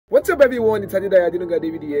What's up, everyone? It's Adedayo, Adenuga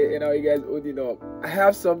David here, and how you guys holding up? I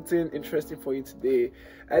have something interesting for you today.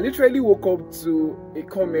 I literally woke up to a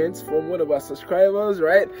comment from one of our subscribers,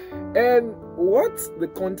 right? And what the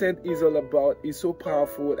content is all about is so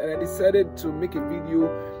powerful, and I decided to make a video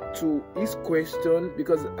to his question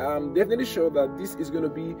because I'm definitely sure that this is going to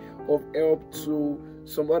be of help to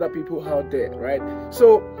some other people out there, right?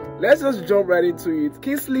 So let's just jump right into it.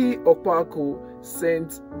 Kingsley Opako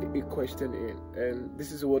sent a question in, and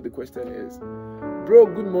this is what the question is. Bro,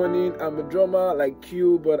 good morning. I'm a drummer like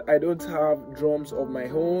you, but I don't have drums of my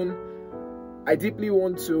own. I deeply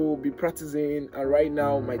want to be practicing, and right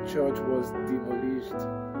now my church was demolished.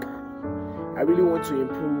 I really want to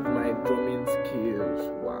improve my drumming skills.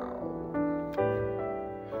 Wow.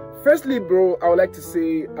 Firstly, bro, I would like to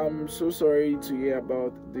say I'm so sorry to hear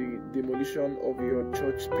about the demolition of your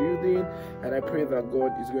church building, and I pray that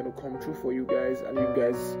God is going to come true for you guys, and you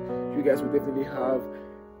guys will definitely have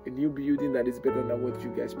a new building that is better than what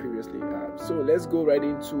you guys previously had. So let's go right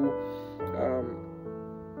into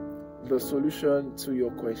the solution to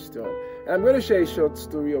your question. And I'm going to share a short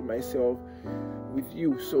story of myself with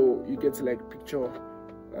you, so you get to picture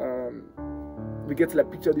we get to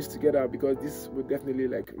picture this together, because this will definitely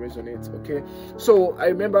resonate. Okay, so I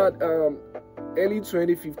remember early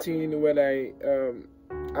 2015 when I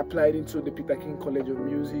applied into the Peter King College of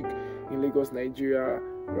Music in Lagos, Nigeria,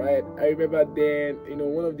 right? I remember then,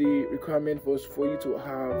 one of the requirements was for you to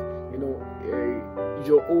have,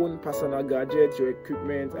 your own personal gadgets, your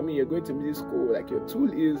equipment. I mean, you're going to music school, your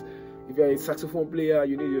tool is, if you're a saxophone player,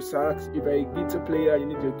 you need your sax. If you're a guitar player, you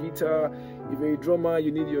need your guitar. If you're a drummer,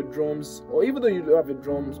 you need your drums. Or even though you don't have a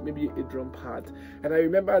drums, maybe a drum pad. And I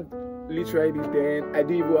remember literally then, I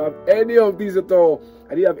didn't even have any of these at all.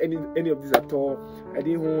 I didn't have any of these at all. I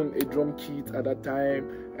didn't own a drum kit at that time.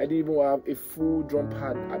 I didn't even have a full drum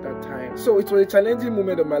pad at that time. So it was a challenging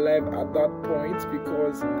moment of my life at that point,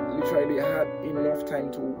 because literally I had enough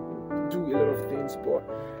time to do a lot of things, but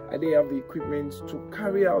I didn't have the equipment to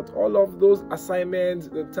carry out all of those assignments,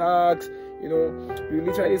 the tasks. We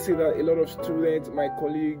literally see that a lot of students, my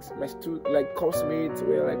colleagues, my classmates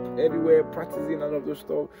were everywhere practicing all of those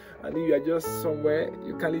stuff, and then you are just somewhere.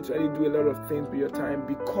 You can literally do a lot of things with your time,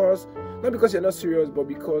 because not because you're not serious, but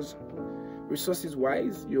because resources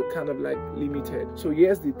wise you're kind of limited. So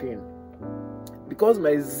here's the thing, because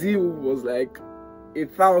my zeal was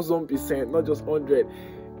 1,000%, not just 100.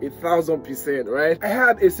 1,000%, right? I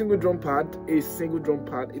had a single drum pad. It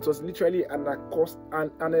was literally an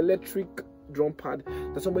electric drum pad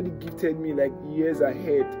that somebody gifted me years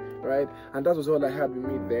ahead, right? And that was all I had with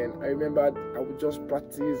me then. I remember I would just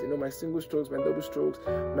practice, my single strokes, my double strokes,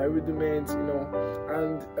 my rudiments,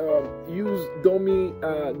 and use dummy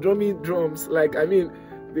drums.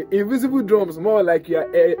 The invisible drums, more like you're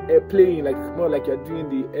air playing, more like you're doing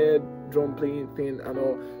the air drum playing thing and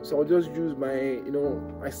all. So I'll just use my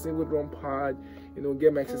my single drum pad,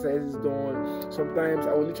 get my exercises done. Sometimes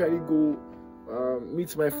I will literally go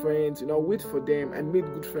meet my friends, wait for them. I made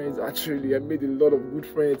good friends. Actually, I made a lot of good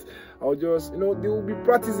friends. I'll just, they will be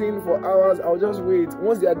practicing for hours. I'll just wait.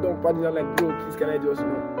 Once they are done practicing, I'm like, bro, please, can I just,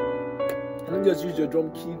 and just use your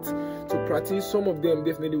drum kit to practice. Some of them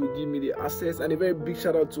definitely will give me the access. And a very big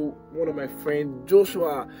shout out to one of my friends, Josh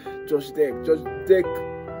Deck. Josh Deck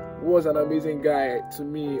was an amazing guy to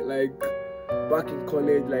me, back in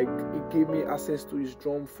college. He gave me access to his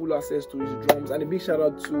drum, full access to his drums. And a big shout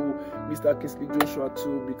out to Mr. Kingsley Joshua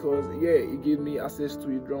too, because he gave me access to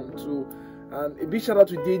his drum too. And a big shout out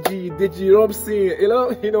to Deji Robson,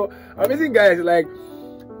 amazing guys.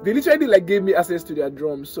 They literally gave me access to their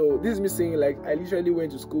drums. So this is me saying I literally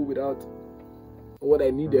went to school without what I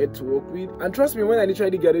needed to work with. And trust me, when I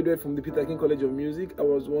literally graduated from the Peter King College of Music, I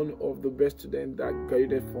was one of the best students that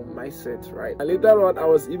graduated from my set, right? And later on, I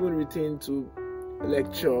was even retained to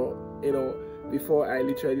lecture, before I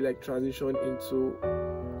literally transitioned into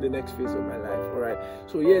the next phase of my life. All right,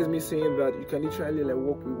 so here's me saying that you can literally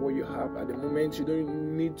work with what you have at the moment. You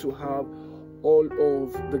don't need to have all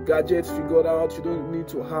of the gadgets figured out. You don't need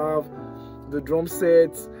to have the drum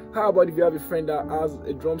sets. How about if you have a friend that has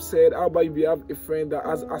a drum set? How about if you have a friend that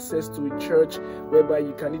has access to a church whereby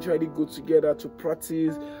you can literally go together to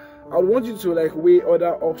practice? I would want you to weigh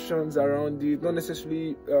other options around it, not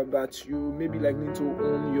necessarily that you maybe need to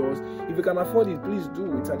own yours. If you can afford it, please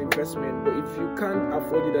do. It's an investment. But if you can't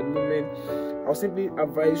afford it at the moment, I'll simply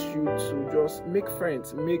advise you to just make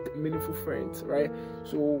friends, make meaningful friends, right?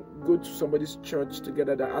 So go to somebody's church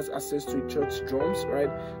together that has access to church drums, right?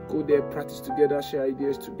 Go there, practice together, share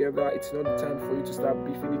ideas together. It's not the time for you to start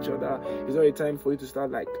beefing each other. It's not a time for you to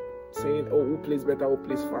start saying, oh, who plays better, who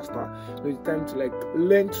plays faster. It's time to like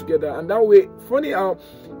learn together. And that way, funny how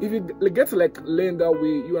if you get to like learn that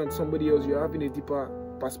way, you and somebody else, you're having a deeper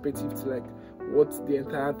perspective to like what the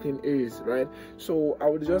entire thing is, right? So I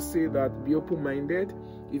would just say that be open-minded.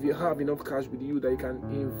 If you have enough cash with you that you can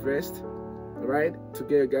invest, right, to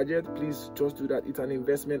get a gadget, please just do that. It's an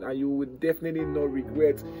investment and you will definitely not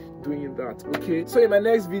regret doing that. Okay, so in my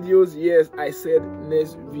next videos, yes, I said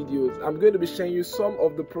next videos, I'm going to be showing you some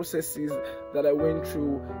of the processes that I went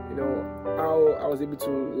through, you know, how I was able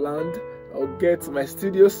to land or get my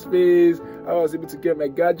studio space, how I was able to get my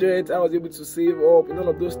gadget, how I was able to save up, and all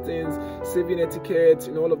of those things, saving etiquette,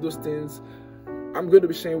 you know, all of those things. I'm going to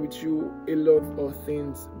be sharing with you a lot of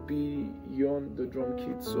things beyond the drum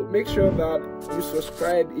kit. So make sure that you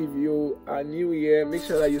subscribe if you are new here. Make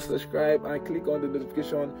sure that you subscribe and click on the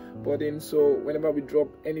notification button, so whenever we drop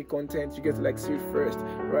any content, you get to like see it first,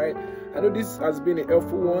 right? I know this has been a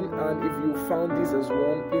helpful one, and if you found this as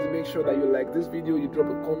one, please make sure that you like this video, you drop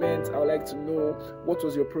a comment. I would like to know what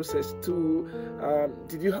was your process too.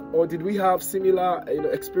 Did we have similar, you know,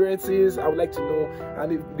 experiences? I would like to know.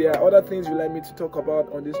 And if there are other things you'd like me to talk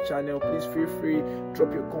about on this channel, please feel free,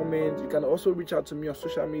 drop your comment. You can also reach out to me on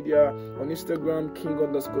social media, on Instagram,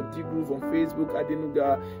 king_dgroove, on Facebook,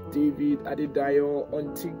 Adenuga David Adedayo,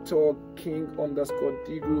 on TikTok,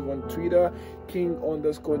 king_dgroove, on Twitter,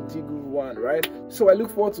 king_dgroove1, right? So I look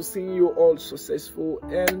forward to seeing you all successful,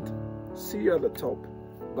 and see you at the top.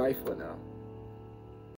 Bye for now.